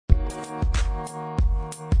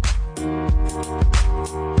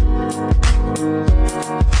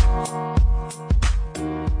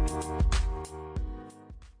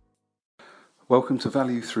Welcome to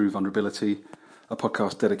Value Through Vulnerability, a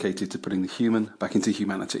podcast dedicated to putting the human back into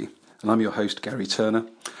humanity. And I'm your host, Gary Turner.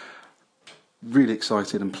 Really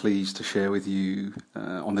excited and pleased to share with you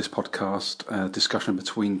on this podcast a discussion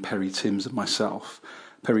between Perry Timms and myself.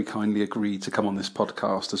 Perry kindly agreed to come on this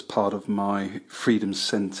podcast as part of my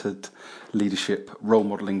freedom-centered leadership role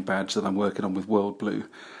modelling badge that I'm working on with World Blue.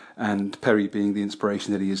 And Perry, being the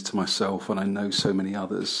inspiration that he is to myself, and I know so many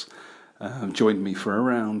others, joined me for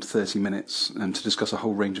around 30 minutes to discuss a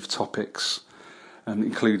whole range of topics,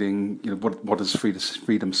 including what does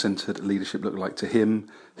freedom-centered leadership look like to him,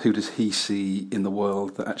 who does he see in the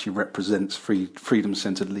world that actually represents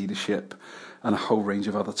freedom-centered leadership, and a whole range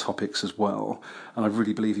of other topics as well. And I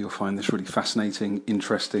really believe you'll find this really fascinating,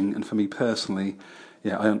 interesting, and for me personally,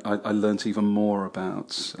 I learned even more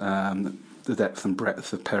about the depth and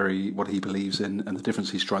breadth of Perry, what he believes in, and the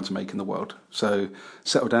difference he's trying to make in the world. So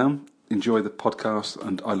settle down, enjoy the podcast,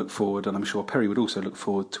 and I look forward, and I'm sure Perry would also look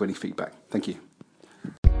forward to any feedback. Thank you.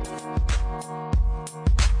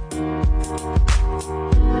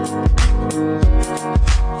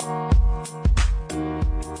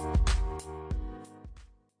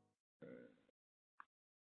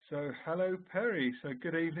 So, hello, Perry. So,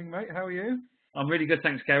 good evening, mate. How are you? I'm really good,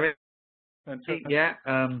 thanks, Gary. Fantastic.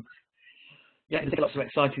 There's lots of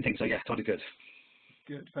exciting things, so yeah, totally good.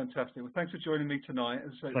 Good, fantastic. Well, thanks for joining me tonight.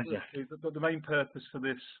 As I say, Pleasure. the main purpose for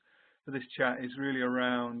this chat is really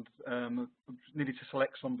around needing to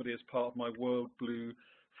select somebody as part of my World Blue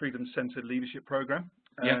Freedom-Centered Leadership Program.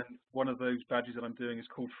 And one of those badges that I'm doing is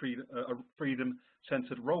called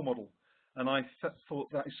Freedom-Centered Role Model. And I thought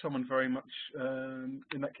that is someone very much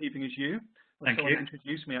in that keeping as you. Thank someone you.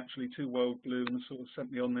 Introduced me actually to World Blue and sort of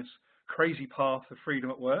sent me on this crazy path of freedom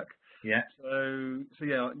at work. Yeah. So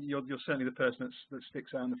yeah, you're certainly the person that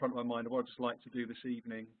sticks out in the front of my mind. What I'd just like to do this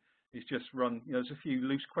evening is just run. There's a few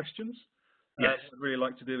loose questions. Yes. What I'd really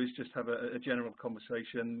like to do is just have a general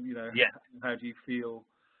conversation. How do you feel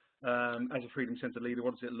as a freedom-centered leader?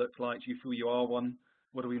 What does it look like? Do you feel you are one?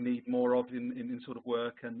 What do we need more of in sort of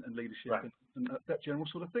work and leadership, right. and that general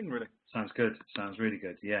sort of thing, really? Sounds good. Sounds really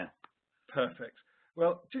good. Yeah. Perfect.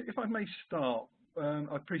 Well, if I may start, I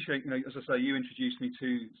appreciate, as I say, you introduced me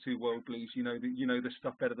to World Blues. You know this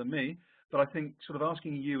stuff better than me. But I think sort of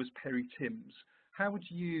asking you as Perry Timms, how would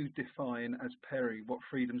you define as Perry what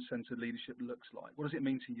freedom-centered leadership looks like? What does it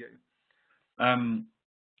mean to you?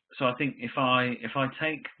 So I think if I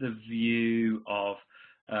take the view of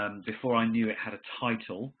before I knew it had a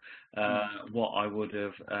title, what I would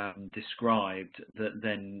have described, that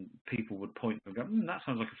then people would point and go, that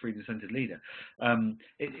sounds like a freedom-centered leader.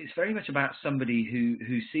 It's very much about somebody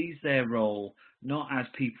who sees their role not as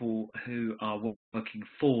people who are working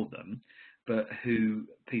for them, but who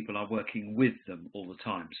people are working with them all the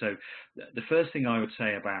time. So the first thing I would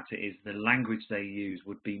say about it is the language they use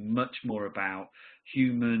would be much more about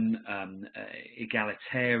human,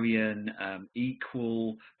 egalitarian,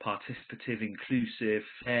 equal, participative, inclusive,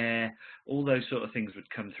 fair. All those sort of things would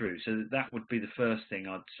come through. So that would be the first thing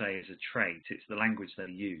I'd say is a trait. It's the language they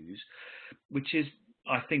use, which is,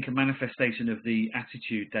 I think, a manifestation of the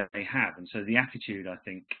attitude that they have. And so the attitude, I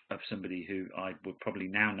think, of somebody who I would probably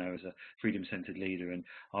now know as a freedom-centered leader, and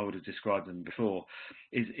I would have described them before,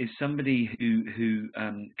 is somebody who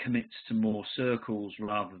commits to more circles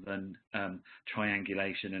rather than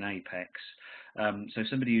triangulation and apex. So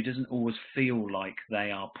somebody who doesn't always feel like they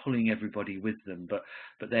are pulling everybody with them, but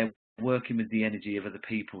they're working with the energy of other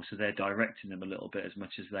people, so they're directing them a little bit as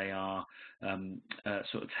much as they are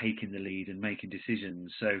sort of taking the lead and making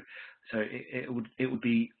decisions. So it would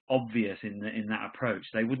be obvious in that approach.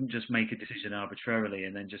 They wouldn't just make a decision arbitrarily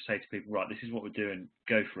and then just say to people, right, this is what we're doing,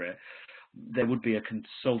 go for it. There would be a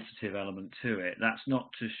consultative element to it. That's not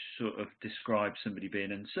to sort of describe somebody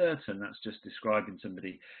being uncertain. That's just describing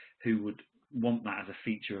somebody who would want that as a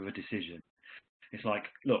feature of a decision. It's like,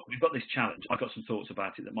 look, we've got this challenge. I've got some thoughts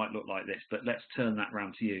about it that might look like this, but let's turn that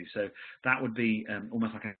round to you. So that would be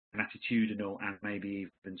almost like an attitudinal and maybe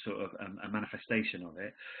even sort of a manifestation of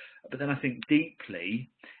it. But then I think deeply,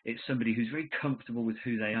 it's somebody who's very comfortable with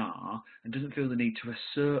who they are and doesn't feel the need to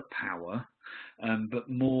assert power, but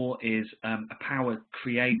more is a power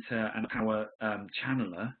creator and a power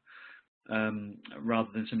channeler, rather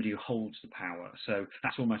than somebody who holds the power. So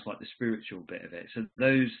that's almost like the spiritual bit of it. So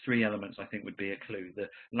those three elements, I think, would be a clue: the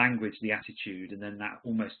language, the attitude, and then that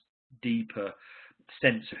almost deeper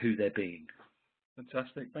sense of who they're being.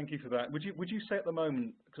 Fantastic, thank you for that. Would you say at the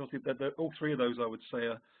moment, because all three of those I would say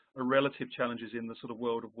are relative challenges in the sort of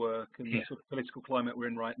world of work and the sort of political climate we're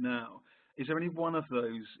in right now. Is there any one of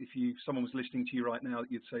those, if someone was listening to you right now,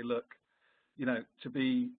 that you'd say, look, to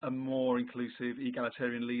be a more inclusive,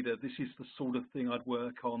 egalitarian leader, this is the sort of thing I'd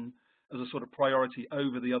work on as a sort of priority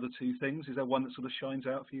over the other two things? Is there one that sort of shines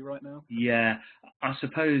out for you right now? Yeah, I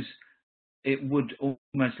suppose it would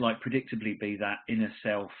almost like predictably be that inner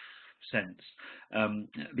self sense,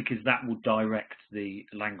 because that will direct the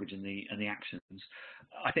language and the actions.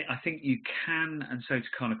 I think you can, and so to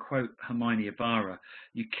kind of quote Hermione Ibarra,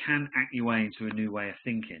 you can act your way into a new way of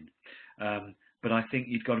thinking. But I think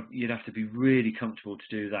you'd have to be really comfortable to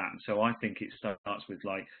do that. And so I think it starts with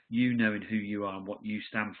knowing who you are and what you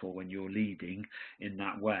stand for when you're leading in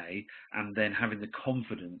that way, and then having the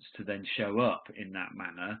confidence to then show up in that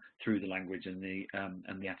manner through the language and the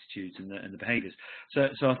attitudes and the behaviours.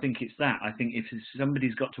 So I think it's that. I think if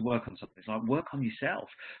somebody's got to work on something, it's like work on yourself,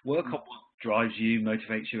 work on what drives you,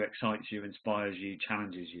 motivates you, excites you, inspires you,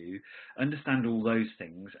 challenges you. Understand all those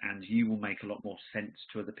things, and you will make a lot more sense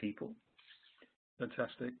to other people.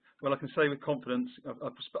 Fantastic. Well, I can say with confidence,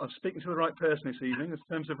 I'm speaking to the right person this evening in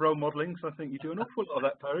terms of role modelling, so I think you do an awful lot of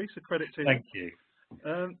that, Perry, so credit to you. Thank you.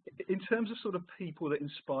 In terms of sort of people that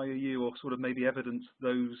inspire you or sort of maybe evidence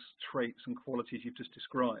those traits and qualities you've just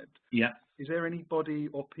described, is there anybody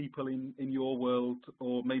or people in your world,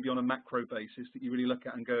 or maybe on a macro basis, that you really look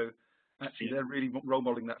at and go, actually, they're really role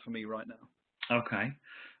modelling that for me right now? Okay.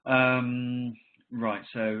 Right,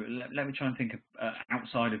 so let me try and think of,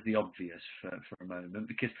 outside of the obvious for a moment,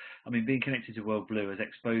 because I mean, being connected to World Blue has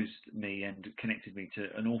exposed me and connected me to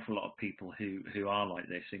an awful lot of people who are like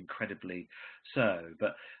this, incredibly so.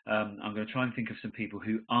 But I'm going to try and think of some people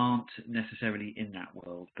who aren't necessarily in that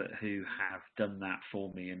world, but who have done that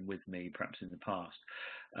for me and with me, perhaps in the past.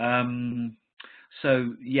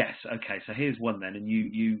 So yes, okay. So here's one then, and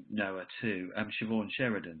you know her too, Siobhan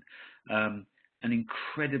Sheridan. An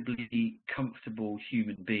incredibly comfortable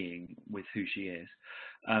human being with who she is,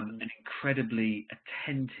 an incredibly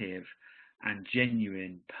attentive and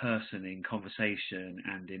genuine person in conversation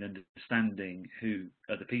and in understanding who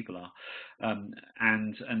other people are,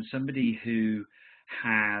 and somebody who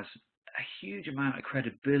has a huge amount of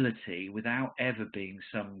credibility without ever being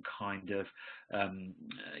some kind of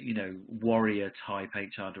warrior type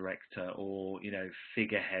HR director or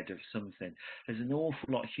figurehead of something. There's an awful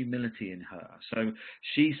lot of humility in her. So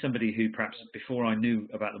she's somebody who perhaps before I knew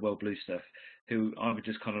about the World Blue stuff, who I would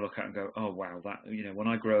just kind of look at and go, oh wow, that when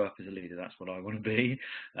I grow up as a leader, that's what I want to be.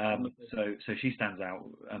 So she stands out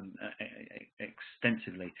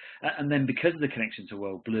extensively, and then because of the connection to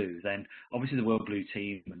World Blue, then obviously the World Blue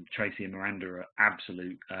team and Tracy and Miranda are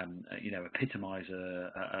absolute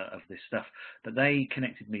epitomiser of this stuff. But they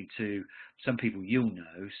connected me to some people you'll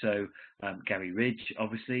know. So Gary Ridge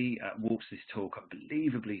obviously walks this talk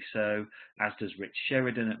unbelievably so, as does Rich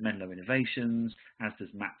Sheridan at Menlo Innovations, as does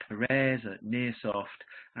Matt Perez at Nearsoft,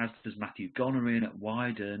 as does Matthew Gonerin at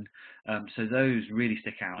Wyden. So those really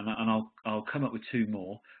stick out, and I'll come up with two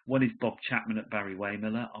more. One is Bob Chapman at Barry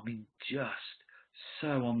Waymiller. I mean, just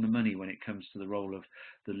so on the money when it comes to the role of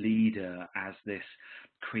the leader as this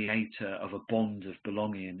creator of a bond of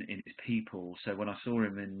belonging in his people. So when I saw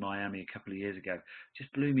him in Miami a couple of years ago, it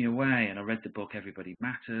just blew me away, and I read the book Everybody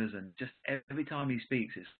Matters, and just every time he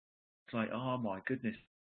speaks, it's like, oh my goodness,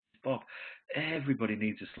 Bob, everybody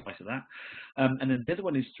needs a slice of that. And then the other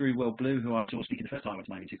one is through World Blue, who I saw speaking the first time I went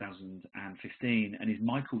to Miami in 2015, and is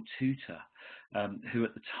Michael Tudor, who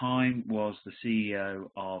at the time was the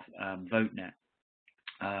CEO of VoteNet,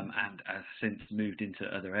 and has since moved into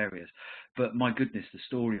other areas. But my goodness, the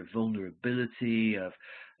story of vulnerability, of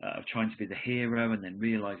trying to be the hero and then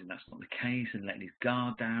realising that's not the case, and letting his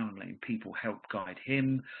guard down and letting people help guide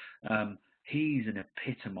him. He's an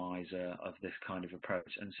epitomizer of this kind of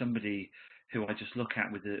approach, and somebody who I just look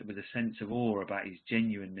at with a sense of awe about his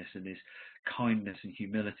genuineness and his kindness and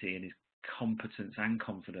humility and his competence and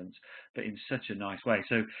confidence, but in such a nice way.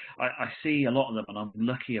 So I see a lot of them, and I'm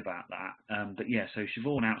lucky about that. But yeah, so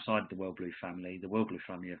Siobhan outside the World Blue family,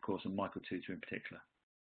 of course, and Michael Tudor in particular.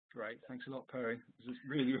 Great, thanks a lot, Perry. There's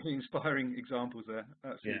really, really inspiring examples there.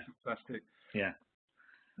 Absolutely fantastic. Yeah.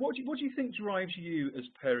 What do you think drives you as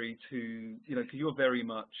Perry to, because you're very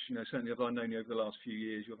much, certainly as I've known you over the last few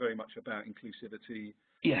years, you're very much about inclusivity,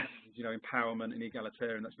 empowerment and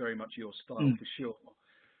egalitarian. That's very much your style for sure.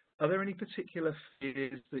 Are there any particular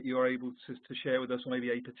fears that you're able to share with us, or maybe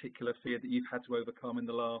a particular fear that you've had to overcome in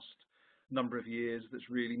the last number of years that's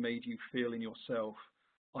really made you feel in yourself,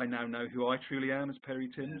 I now know who I truly am as Perry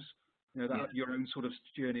Timms? Your own sort of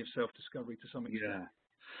journey of self-discovery to some extent. Yeah.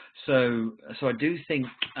 So I do think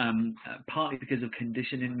partly because of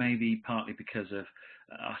conditioning, maybe partly because of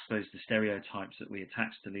I suppose, the stereotypes that we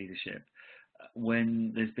attach to leadership.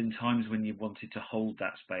 When there's been times when you wanted to hold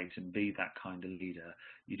that space and be that kind of leader,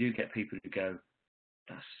 you do get people who go,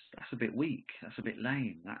 that's a bit weak, that's a bit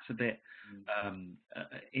lame, that's a bit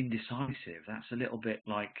indecisive, that's a little bit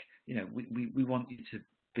like, we want you to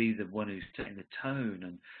be the one who's setting the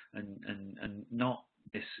tone and not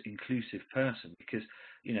this inclusive person, because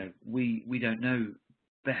we don't know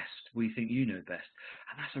best, we think you know best,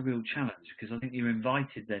 and that's a real challenge, because I think you're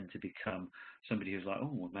invited then to become somebody who's like,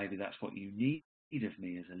 oh, well, maybe that's what you need of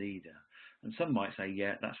me as a leader. And some might say,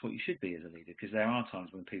 yeah, that's what you should be as a leader, because there are times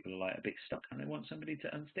when people are like a bit stuck and they want somebody to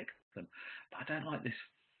unstick them. But I don't like this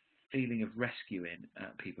feeling of rescuing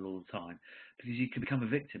people all the time, because you can become a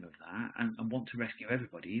victim of that and want to rescue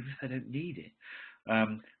everybody, even if they don't need it.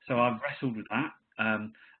 So I've wrestled with that,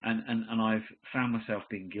 and I've found myself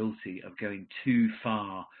being guilty of going too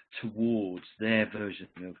far towards their version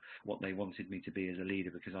of what they wanted me to be as a leader,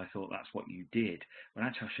 because I thought that's what you did. When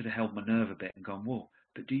actually I should have held my nerve a bit and gone, whoa,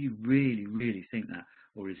 but do you really, really think that?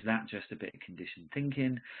 Or is that just a bit of conditioned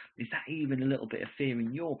thinking? Is that even a little bit of fear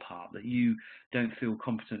in your part that you don't feel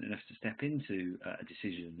competent enough to step into a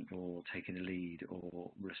decision or taking a lead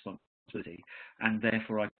or responsibility, and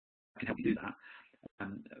therefore I can help you do that?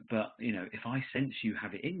 But if I sense you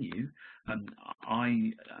have it in you,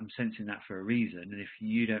 I am sensing that for a reason, and if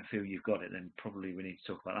you don't feel you've got it, then probably we need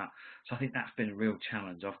to talk about that. So I think that's been a real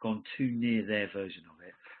challenge. I've gone too near their version of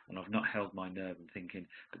it, and I've not held my nerve and thinking,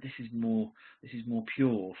 but this is more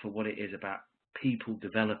pure for what it is about people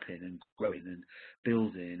developing and growing and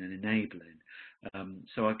building and enabling.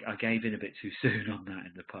 So I gave in a bit too soon on that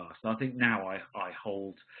in the past. I think now I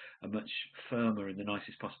hold a much firmer, in the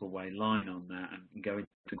nicest possible way, line on that, and go into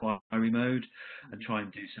inquiry mode and try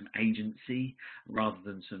and do some agency rather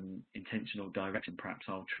than some intentional direction. Perhaps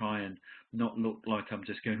I'll try and not look like I'm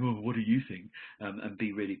just going, oh, what do you think? And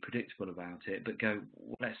be really predictable about it, but go,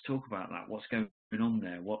 well, let's talk about that. What's going on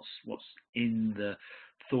there? What's in the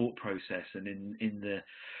thought process and in the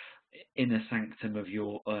inner sanctum of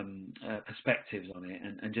your perspectives on it,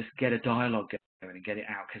 and just get a dialogue going and get it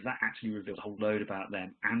out, because that actually reveals a whole load about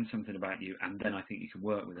them and something about you, and then I think you can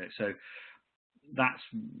work with it. So that's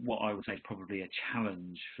what I would say is probably a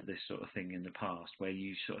challenge for this sort of thing in the past, where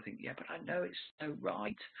you sort of think, yeah, but I know it's so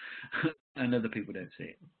right, and other people don't see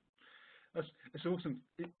it. That's awesome.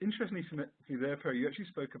 Interestingly for you there, Perry, you actually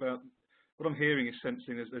spoke about, what I'm hearing is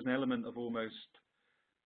sensing there's an element of almost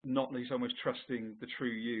not least almost trusting the true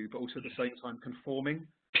you, but also at the same time conforming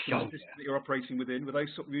to the system that you're operating within. Were those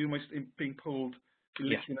sort of, you almost being pulled in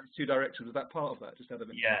literally those two directions? Was that part of that? Just out of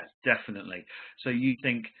interest? Yeah, definitely. So you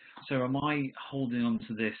think, so am I holding on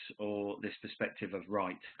to this or this perspective of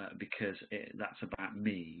right because that's about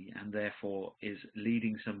me, and therefore is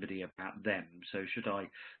leading somebody about them? So should I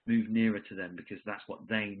move nearer to them because that's what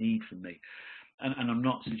they need from me? And I'm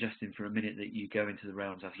not suggesting for a minute that you go into the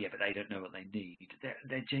realms of, yeah, but they don't know what they need.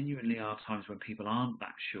 There genuinely are times when people aren't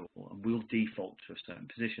that sure and will default to a certain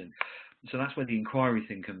position. So that's where the inquiry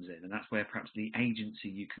thing comes in, and that's where perhaps the agency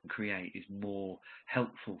you can create is more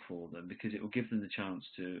helpful for them, because it will give them the chance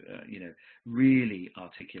to, really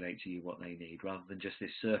articulate to you what they need, rather than just this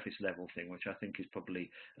surface level thing, which I think is probably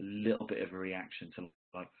a little bit of a reaction to,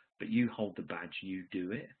 like, but you hold the badge, you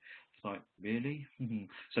do it. Like, really?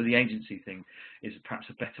 So the agency thing is perhaps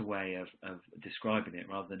a better way of describing it,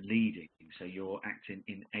 rather than leading. So you're acting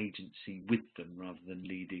in agency with them rather than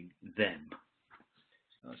leading them.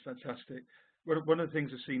 That's fantastic. One of the things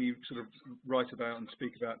I've seen you sort of write about and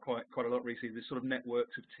speak about quite a lot recently, this sort of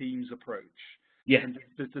networks of teams approach. Yeah. And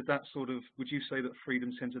does that sort of, would you say that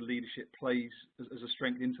freedom-centered leadership plays as a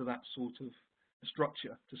strength into that sort of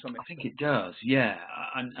structure to some extent? I think it does, yeah.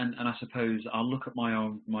 And I suppose I'll look at my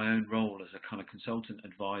own role as a kind of consultant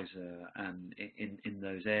advisor, and in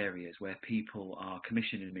those areas where people are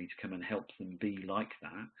commissioning me to come and help them be like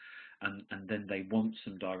that, and then they want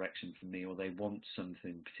some direction from me, or they want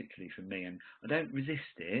something particularly from me, and I don't resist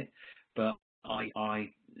it, but I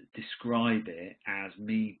describe it as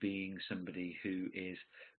me being somebody who is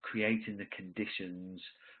creating the conditions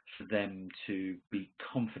for them to be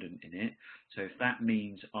confident in it. So if that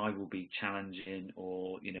means I will be challenging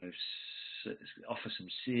or, offer some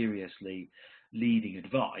seriously leading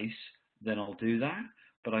advice, then I'll do that.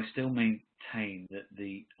 But I still maintain that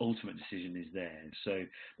the ultimate decision is theirs. So,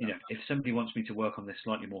 if somebody wants me to work on this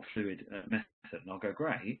slightly more fluid method, and I'll go,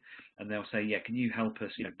 great. And they'll say, yeah, can you help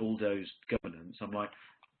us, bulldoze governance? I'm like,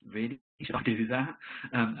 really? Should I do that?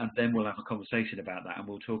 And then we'll have a conversation about that, and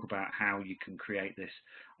we'll talk about how you can create this,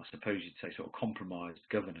 I suppose you'd say, sort of compromised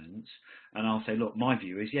governance. And I'll say, look, my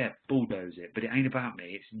view is, yeah, bulldoze it, but it ain't about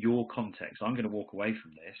me. It's your context. I'm going to walk away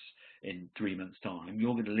from this in 3 months' time.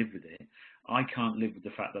 You're going to live with it. I can't live with the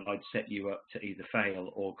fact that I'd set you up to either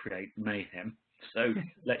fail or create mayhem. So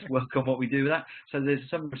let's work on what we do with that. So there's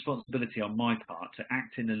some responsibility on my part to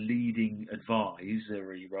act in a leading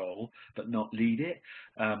advisory role, but not lead it.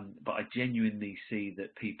 But I genuinely see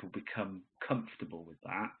that people become comfortable with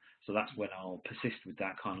that. So that's when I'll persist with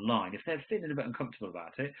that kind of line. If they're feeling a bit uncomfortable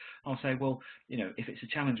about it, I'll say, well, if it's a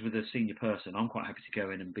challenge with a senior person, I'm quite happy to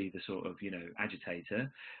go in and be the sort of,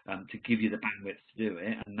 agitator to give you the bandwidth to do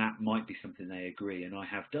it. And that might be something they agree. And I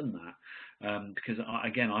have done that because,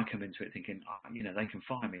 I come into it thinking, they can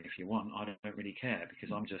fire me if you want. I don't really care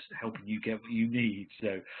because I'm just helping you get what you need.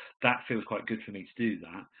 So that feels quite good for me to do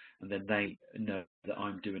that. And then they know that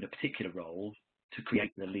I'm doing a particular role to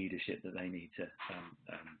create the leadership that they need to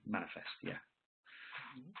manifest. Yeah.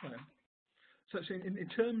 Okay. So in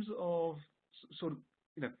terms of sort of,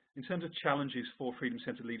 in terms of challenges for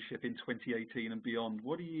freedom-centered leadership in 2018 and beyond,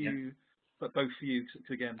 what do you, but both for you,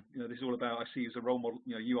 because again, this is all about, I see you as a role model,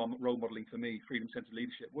 you are role modeling for me, freedom-centered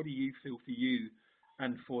leadership. What do you feel for you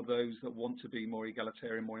and for those that want to be more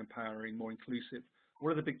egalitarian, more empowering, more inclusive? What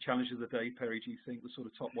are the big challenges of the day, Perry, do you think, the sort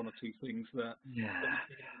of top one or two things that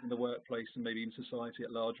in the workplace and maybe in society at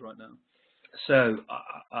large right now? So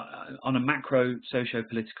on a macro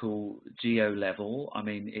socio-political geo level, I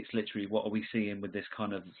mean, it's literally what are we seeing with this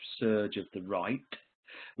kind of surge of the right,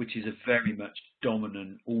 which is a very much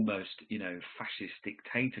dominant, almost, fascist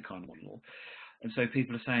dictator kind of model. And so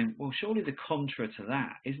people are saying, well, surely the contra to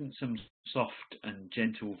that isn't some soft and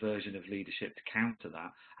gentle version of leadership to counter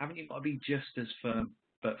that. Haven't you got to be just as firm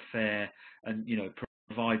but fair and,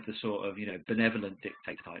 provide the sort of, benevolent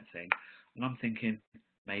dictator type thing? And I'm thinking,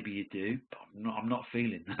 maybe you do, but I'm not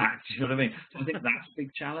feeling that. Do you know what I mean? So I think that's a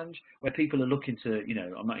big challenge where people are looking to,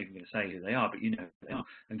 I'm not even going to say who they are, but they are,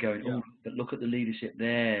 and going, oh, but look at the leadership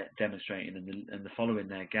they're demonstrating and the following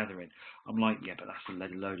they're gathering. I'm like, yeah, but that's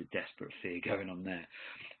a load of desperate fear going on there.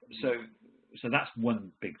 So that's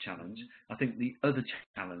one big challenge. I think the other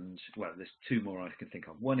challenge, well, there's two more I can think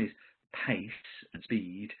of. One is pace and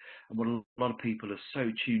speed, and what a lot of people are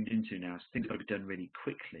so tuned into now is things got to be done really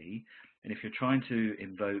quickly. And if you're trying to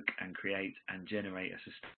invoke and create and generate a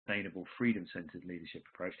sustainable freedom-centered leadership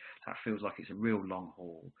approach, that feels like it's a real long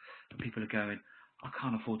haul. And people are going, I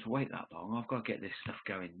can't afford to wait that long. I've got to get this stuff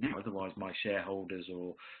going now. Otherwise, my shareholders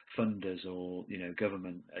or funders or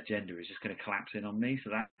government agenda is just going to collapse in on me.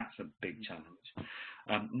 So that's a big challenge.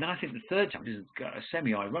 And then I think the third challenge is a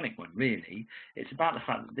semi-ironic one, really. It's about the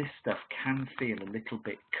fact that this stuff can feel a little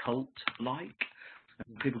bit cult-like.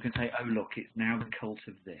 People can say, oh, look, it's now the cult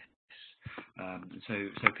of this.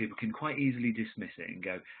 So people can quite easily dismiss it and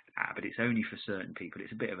go, but it's only for certain people.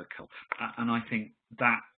 It's a bit of a cult. And I think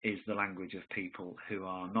that is the language of people who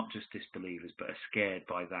are not just disbelievers, but are scared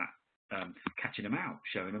by that catching them out,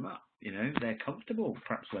 showing them up. They're comfortable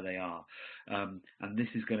perhaps where they are. And this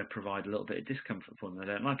is going to provide a little bit of discomfort for them. They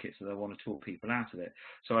don't like it, so they want to talk people out of it.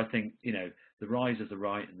 So I think, the rise of the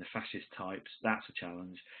right and the fascist types, that's a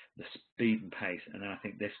challenge. The speed and pace. And then I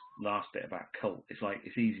think this last bit about cult, it's like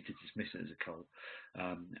it's easy to dismiss it as a cult.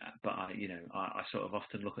 But I sort of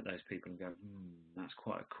often look at those people and go, that's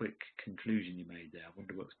quite a quick conclusion you made there. I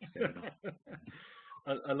wonder what's going on.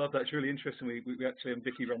 I love that. It's really interesting. We actually and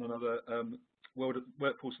Vicky ran another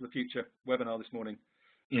Workforce of the Future webinar this morning.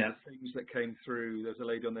 Yeah. The things that came through. There's a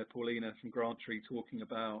lady on there, Paulina from Grantry, talking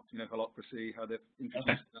about holacracy, how they've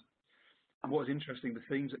introduced that. And what was interesting, the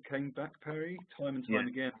themes that came back, Perry, time and time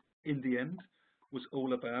again, in the end, was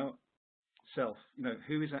all about self.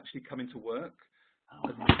 Who is actually coming to work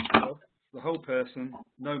as themselves, the whole person,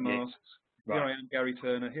 no masks. Right. Here I am, Gary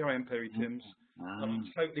Turner. Here I am, Perry Timms.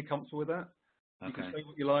 I'm totally comfortable with that. You can say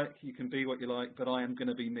what you like, you can be what you like, but I am going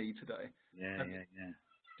to be me today. Yeah.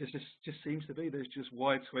 Just seems to be there's just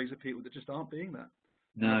wide swathes of people that just aren't being that.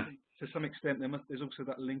 No. I think to some extent, there's also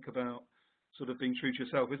that link about sort of being true to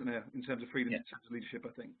yourself, isn't there, in terms of freedom, in terms of leadership, I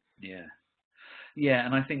think. Yeah,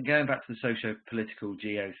 and I think going back to the socio-political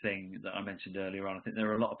geo thing that I mentioned earlier on, I think there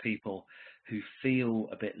are a lot of people who feel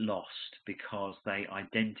a bit lost because they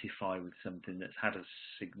identify with something that's had a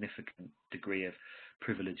significant degree of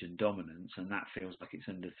privilege and dominance, and that feels like it's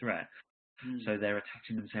under threat. So they're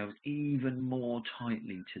attaching themselves even more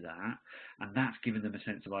tightly to that, and that's giving them a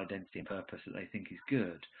sense of identity and purpose that they think is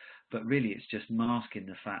good. But really, it's just masking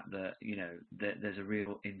the fact that there's a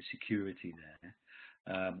real insecurity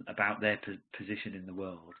there about their position in the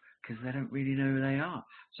world because they don't really know who they are.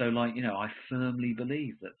 So, I firmly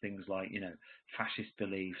believe that things like fascist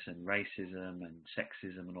beliefs and racism and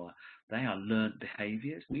sexism and all that, they are learnt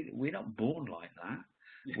behaviours. We're not born like that.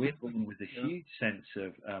 We're born with a Yeah. huge sense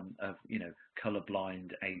of colour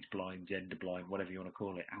blind, age blind, gender blind, whatever you want to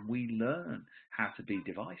call it, and we learn how to be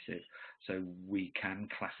divisive. So we can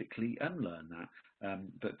classically unlearn that,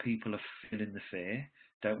 but people are feeling the fear,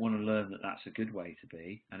 don't want to learn that that's a good way to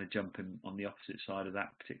be, and are jumping on the opposite side of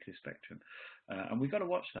that particular spectrum. And we've got to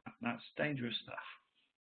watch that. That's dangerous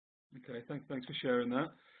stuff. Okay, thanks for sharing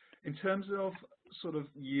that. In terms of sort of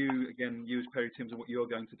you as Perry Timms, and what you're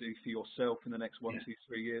going to do for yourself in the next 1, 2,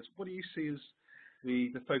 3 years, what do you see as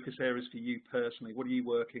the focus areas for you personally? What are you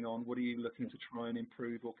working on? What are you looking to try and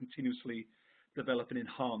improve or continuously develop and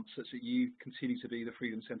enhance such that you continue to be the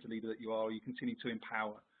freedom centre leader that you are, or you continue to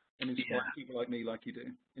empower and inspire people like me, like you do,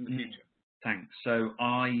 in the future? Thanks. So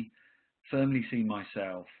I firmly see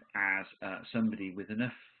myself as somebody with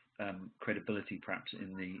enough credibility, perhaps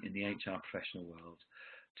in the HR professional world,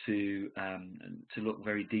 to look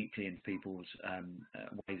very deeply into people's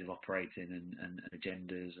ways of operating and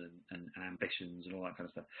agendas and ambitions and all that kind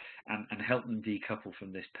of stuff, and help them decouple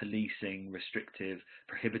from this policing, restrictive,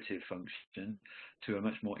 prohibitive function to a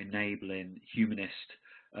much more enabling, humanist,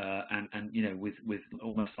 and with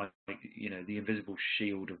almost like the invisible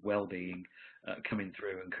shield of well-being coming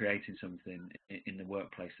through and creating something in the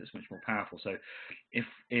workplace that's much more powerful. So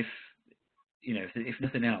if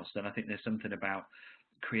nothing else, then I think there's something about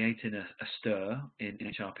creating a stir in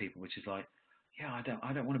HR people, which is like, I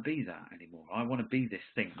don't want to be that anymore. I want to be this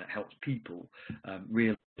thing that helps people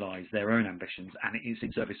realise their own ambitions, and it is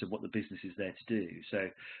in service of what the business is there to do. So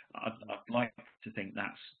I'd like to think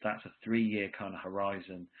that's a 3-year kind of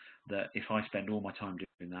horizon, that if I spend all my time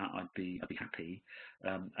doing that, I'd be happy.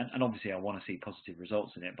 And obviously I want to see positive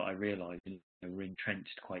results in it, but I realise we're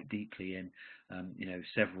entrenched quite deeply in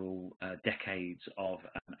several decades of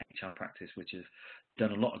HR practice, which have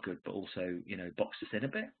done a lot of good, but also boxed us in a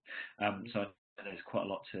bit. So there's quite a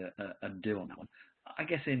lot to undo on that one. I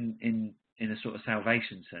guess in a sort of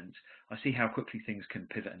salvation sense, I see how quickly things can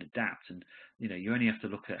pivot and adapt, and you only have to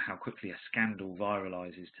look at how quickly a scandal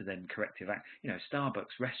viralizes to then corrective act.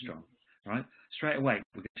 Starbucks restaurant, right? Straight away,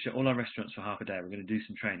 we're going to shut all our restaurants for half a day. We're going to do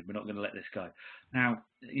some training. We're not going to let this go. Now,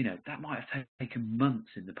 that might have taken months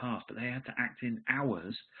in the past, but they had to act in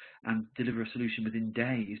hours and deliver a solution within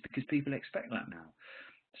days, because people expect that now.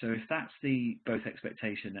 So if that's the both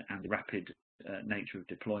expectation and the rapid nature of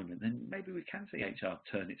deployment, then maybe we can see HR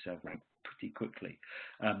turn itself around pretty quickly.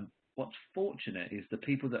 What's fortunate is the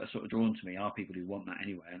people that are sort of drawn to me are people who want that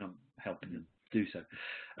anyway, and I'm helping them do so.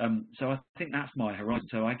 So I think that's my horizon.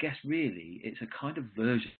 So I guess really it's a kind of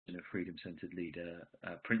version of freedom-centered leader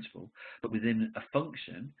principle, but within a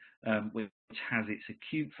function which has its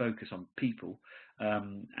acute focus on people,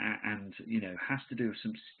 and has to do with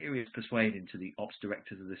some serious persuading to the ops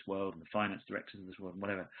directors of this world and the finance directors of this world and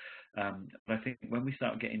whatever. But I think when we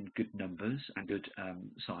start getting good numbers and good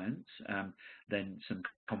science, then some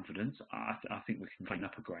confidence, I think we can clean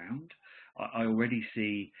up a ground. I already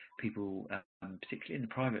see people, particularly in the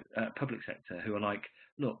private public sector, who are like,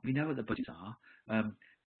 look, we know what the budgets are.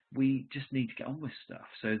 We just need to get on with stuff.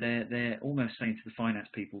 So they're almost saying to the finance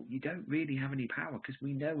people, you don't really have any power because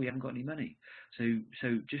we know we haven't got any money. So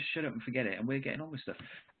just shut up and forget it, and we're getting on with stuff.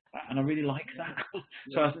 And I really like that.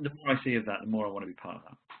 So the more I see of that, the more I want to be part of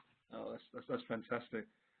that. Oh, that's fantastic.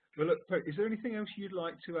 Well, look, is there anything else you'd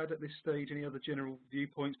like to add at this stage? Any other general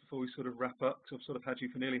viewpoints before we sort of wrap up? Because I've sort of had you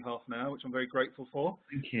for nearly half an hour, which I'm very grateful for.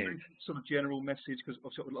 Thank you. Sort of general message, because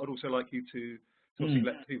I'd also like you to obviously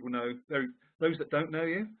let people know, those that don't know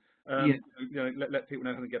you, let people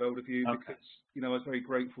know how to get hold of you. Okay. Because I was very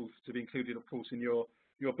grateful to be included, of course, in your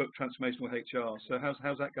book, Transformational HR. So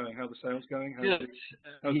how's that going? How are the sales going?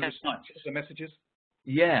 How's the messages?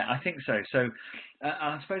 Yeah, I think so. So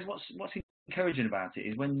I suppose what's encouraging about it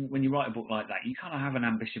is when you write a book like that, you kind of have an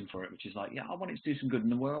ambition for it, which is like, I want it to do some good in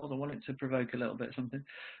the world. I want it to provoke a little bit of something,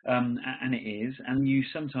 and it is. And you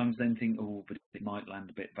sometimes then think, but it might land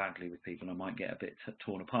a bit badly with people. I might get a bit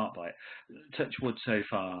torn apart by it. Touch wood, so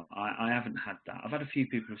far, I haven't had that. I've had a few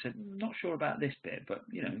people who've said, not sure about this bit, but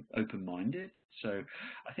open-minded. So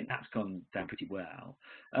I think that's gone down pretty well.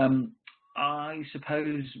 I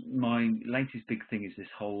suppose my latest big thing is this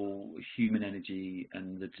whole human energy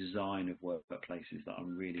and the design of workplaces that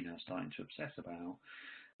I'm really now starting to obsess about.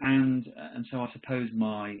 And so I suppose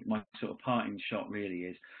my sort of parting shot really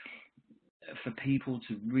is, for people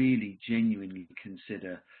to really genuinely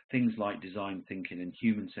consider things like design thinking and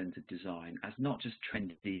human-centered design as not just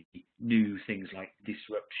trendy new things like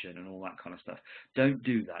disruption and all that kind of stuff. Don't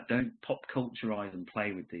do that. Don't pop culturize and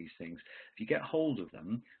play with these things. If you get hold of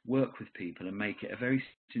them, work with people and make it a very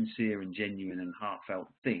sincere and genuine and heartfelt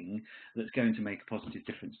thing that's going to make a positive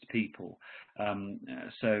difference to people.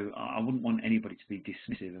 So I wouldn't want anybody to be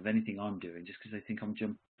dismissive of anything I'm doing just because they think I'm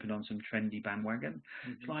jumping on some trendy bandwagon.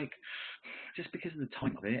 It's like, just because of the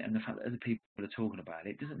time of it and the fact that other people are talking about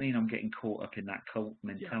it doesn't mean I'm getting caught up in that cult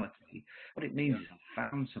mentality. Yeah. What it means is I've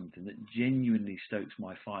found something that genuinely stokes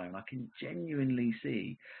my fire, and I can genuinely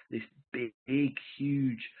see this big,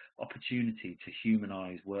 huge opportunity to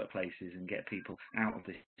humanise workplaces and get people out of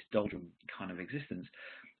this doldrum kind of existence.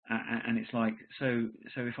 And it's like, so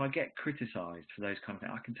if I get criticised for those kind of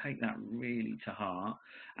things, I can take that really to heart,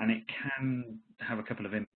 and it can have a couple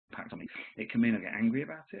of impacts on me. It can mean I get angry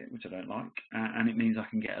about it, which I don't like, and it means I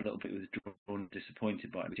can get a little bit withdrawn,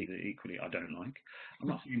 disappointed by it, which equally I don't like. I'm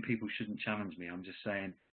not saying people shouldn't challenge me. I'm just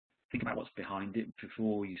saying, think about what's behind it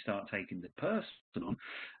before you start taking the person on.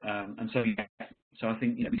 And so I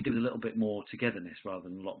think, we can do with a little bit more togetherness rather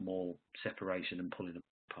than a lot more separation and pulling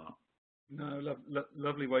apart. No,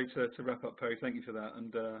 lovely way to wrap up, Perry. Thank you for that.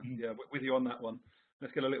 And with you on that one.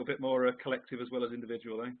 Let's get a little bit more collective as well as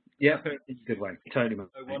individual, eh? Yeah, it's a good way. Totally.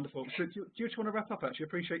 Oh, wonderful. So do you just want to wrap up, actually?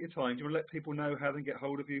 Appreciate your time. Do you want to let people know how they can get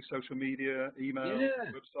hold of you, social media, email,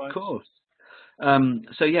 website? Of course.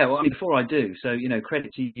 Before I do,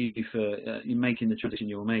 credit to you for you making the transition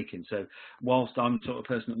you're making. So whilst I'm the sort of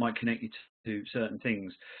person that might connect you to certain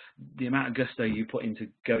things, the amount of gusto you put into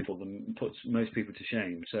going for them puts most people to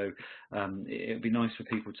shame. So it would be nice for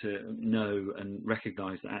people to know and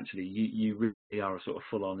recognise that actually you really are a sort of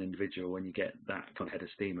full-on individual when you get that kind of head of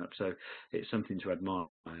steam up. So it's something to admire.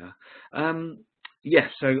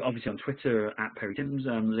 So obviously on Twitter at Perry Timms,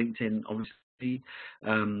 LinkedIn obviously.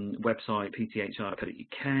 Website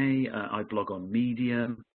PTHR.co.uk. I blog on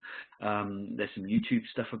Medium. There's some YouTube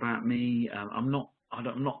stuff about me. I'm not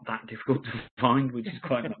that difficult to find, which is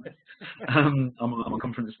quite nice. I'm on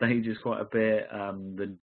conference stages quite a bit.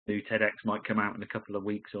 The new TEDx might come out in a couple of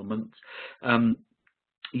weeks or months. I'm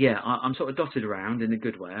sort of dotted around in a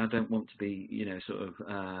good way. I don't want to be,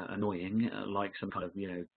 annoying like some kind of,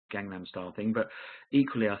 Gangnam style thing. But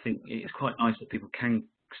equally, I think it's quite nice that people can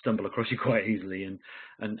stumble across you quite easily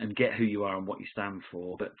and get who you are and what you stand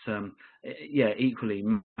for. But equally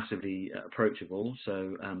massively approachable.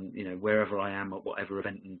 So wherever I am at whatever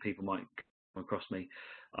event and people might come across me,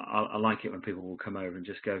 I like it when people will come over and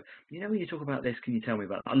just go, when you talk about this, can you tell me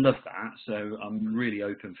about that? I love that. So I'm really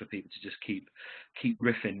open for people to just keep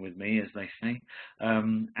riffing with me, as they say.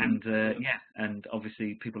 And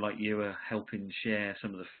obviously people like you are helping share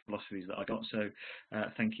some of the philosophies that I got. So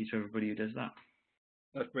thank you to everybody who does that.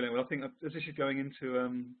 That's brilliant. Well, I think as this is going into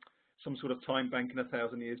some sort of time bank in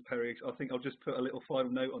 1,000 years, Perry, I think I'll just put a little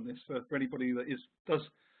final note on this for anybody that does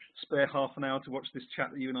spare half an hour to watch this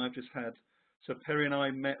chat that you and I have just had. So Perry and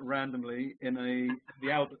I met randomly in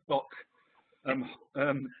the Albert Dock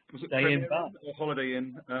was it Premier Inn or Holiday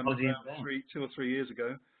Inn around 2 or 3 years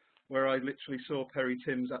ago, where I literally saw Perry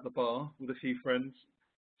Timms at the bar with a few friends,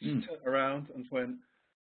 turned around and went,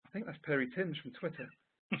 I think that's Perry Timms from Twitter.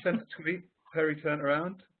 Sent a tweet. Perry turned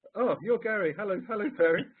around. Oh, you're Gary. Hello,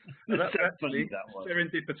 Perry. And that's actually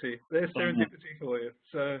serendipity. There's serendipity for you.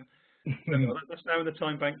 So that's now in the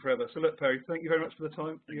time bank forever. So look, Perry, thank you very much for the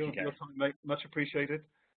time. Your time, mate. Much appreciated.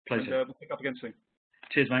 Pleasure. And we'll pick up again soon.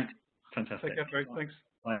 Cheers, mate. Fantastic. Take care, Perry. Thanks.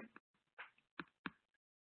 Bye.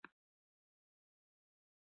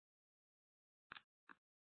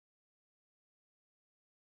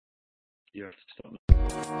 You have to stop.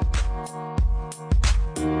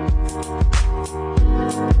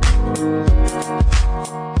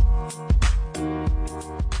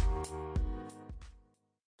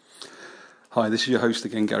 Hi, this is your host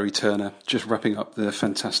again, Gary Turner, just wrapping up the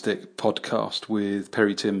fantastic podcast with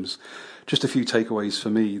Perry Timms. Just a few takeaways for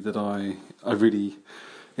me that I really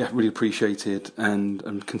appreciated and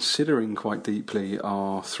am considering quite deeply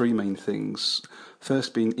are three main things.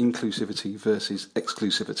 First being inclusivity versus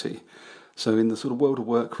exclusivity. So in the sort of world of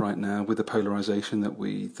work right now, with the polarization that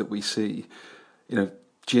we see,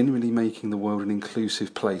 genuinely making the world an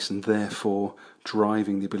inclusive place and therefore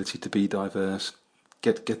driving the ability to be diverse,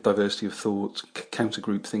 get diversity of thought, counter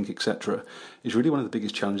group think, etc., is really one of the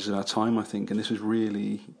biggest challenges of our time, I think. And this was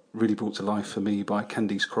really, really brought to life for me by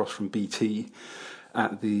Candice Cross from BT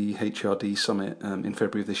at the HRD summit in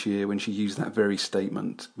February of this year, when she used that very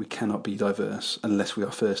statement: we cannot be diverse unless we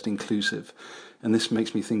are first inclusive. And this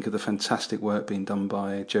makes me think of the fantastic work being done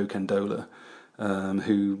by Joe Candola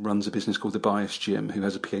who runs a business called The Bias Gym, who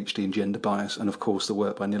has a PhD in gender bias, and of course the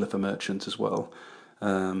work by Nilofer Merchant as well.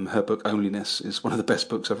 Her book Onlyness is one of the best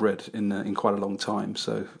books I've read in quite a long time,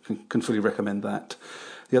 so can fully recommend that.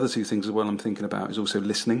 The other two things as well I'm thinking about is also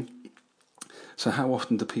listening. So how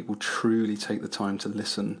often do people truly take the time to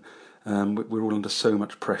listen? We're all under so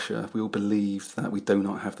much pressure. We all believe that we do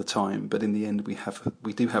not have the time, but in the end we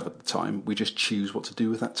do have the time. We just choose what to do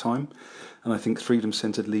with that time. And I think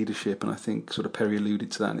freedom-centered leadership, and I think sort of Perry alluded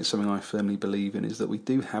to that, and it's something I firmly believe in, is that we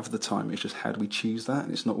do have the time. It's just how do we choose that?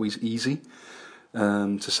 And it's not always easy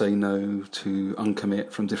to say no, to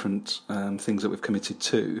uncommit from different things that we've committed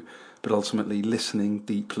to. But ultimately, listening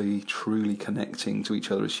deeply, truly connecting to each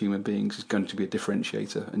other as human beings is going to be a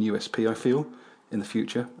differentiator and USP, I feel, in the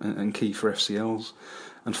future, and key for FCLs.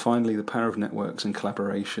 And finally, the power of networks and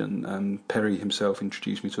collaboration. Perry himself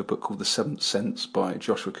introduced me to a book called The Seventh Sense by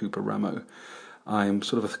Joshua Cooper Ramo. I'm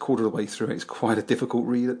sort of a quarter of the way through it. It's quite a difficult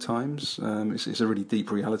read at times. It's a really deep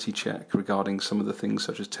reality check regarding some of the things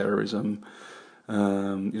such as terrorism,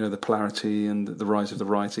 the polarity and the rise of the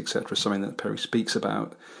right, etc. Something that Perry speaks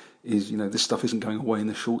about is, this stuff isn't going away in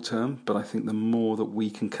the short term, but I think the more that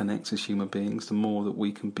we can connect as human beings, the more that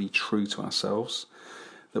we can be true to ourselves,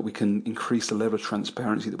 that we can increase the level of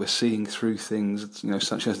transparency that we're seeing through things,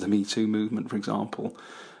 such as the Me Too movement, for example.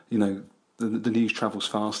 The news travels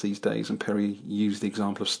fast these days, and Perry used the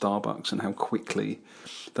example of Starbucks and how quickly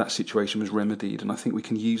that situation was remedied. And I think we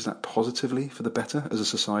can use that positively for the better as a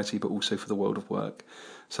society, but also for the world of work.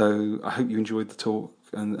 So I hope you enjoyed the talk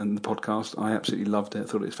and the podcast. I absolutely loved it. I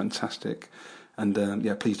thought it was fantastic. And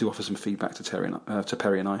please do offer some feedback to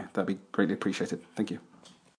Perry and I. That'd be greatly appreciated. Thank you.